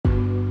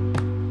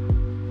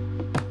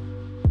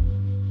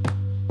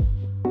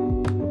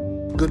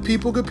Good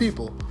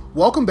people.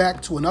 Welcome back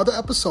to another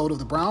episode of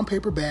the Brown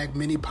Paper Bag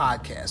Mini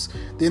Podcast,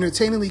 the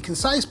entertainingly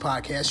concise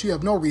podcast you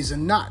have no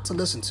reason not to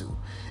listen to.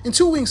 And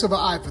 2 winks of an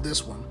eye for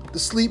this one, the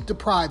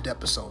sleep-deprived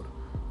episode.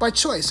 By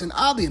choice, and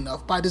oddly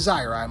enough, by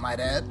desire, I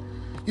might add.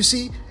 You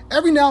see,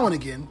 every now and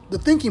again, the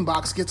thinking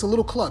box gets a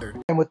little cluttered.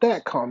 And with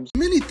that comes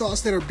many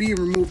thoughts that are being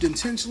removed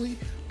intentionally,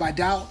 by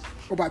doubt,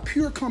 or by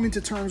pure coming to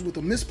terms with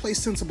a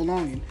misplaced sense of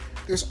belonging.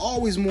 There's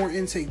always more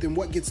intake than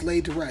what gets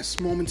laid to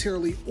rest,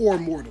 momentarily or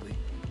mortally.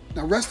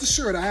 Now rest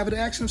assured, I have an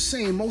action of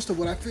saying most of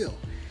what I feel.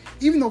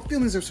 Even though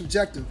feelings are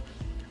subjective,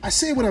 I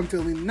say what I'm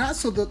feeling, not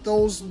so that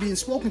those being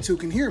spoken to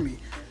can hear me.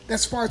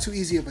 That's far too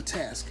easy of a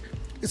task.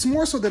 It's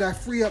more so that I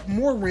free up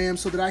more RAM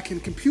so that I can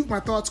compute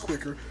my thoughts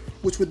quicker,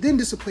 which would then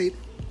dissipate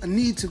a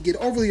need to get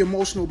overly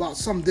emotional about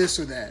some this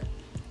or that,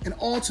 and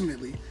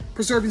ultimately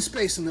preserving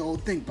space in the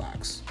old think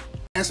box.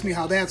 Ask me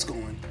how that's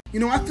going.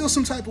 You know, I feel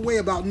some type of way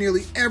about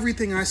nearly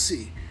everything I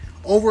see,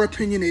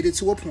 over-opinionated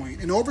to a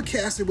point, and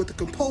overcasted with the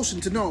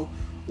compulsion to know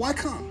why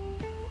come,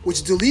 which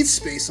deletes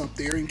space up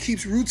there and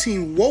keeps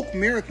routine woke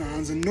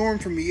marathons a norm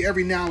for me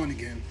every now and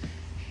again.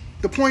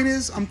 The point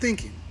is, I'm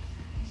thinking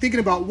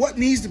about what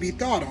needs to be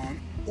thought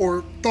on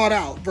or thought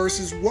out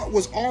versus what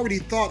was already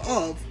thought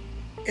of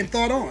and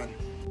thought on.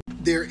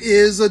 There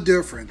is a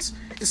difference.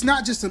 It's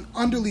not just an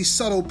underly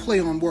subtle play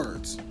on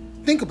words.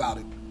 Think about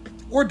it,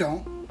 or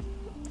don't.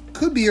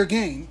 Could be your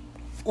gain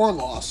or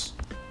loss,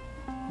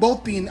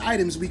 both being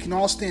items we can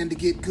all stand to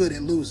get good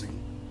at losing.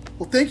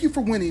 Well, thank you for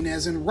winning,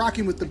 as in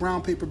rocking with the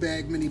Brown Paper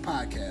Bag Mini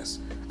Podcast.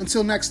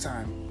 Until next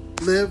time,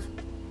 live,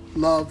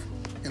 love,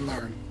 and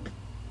learn.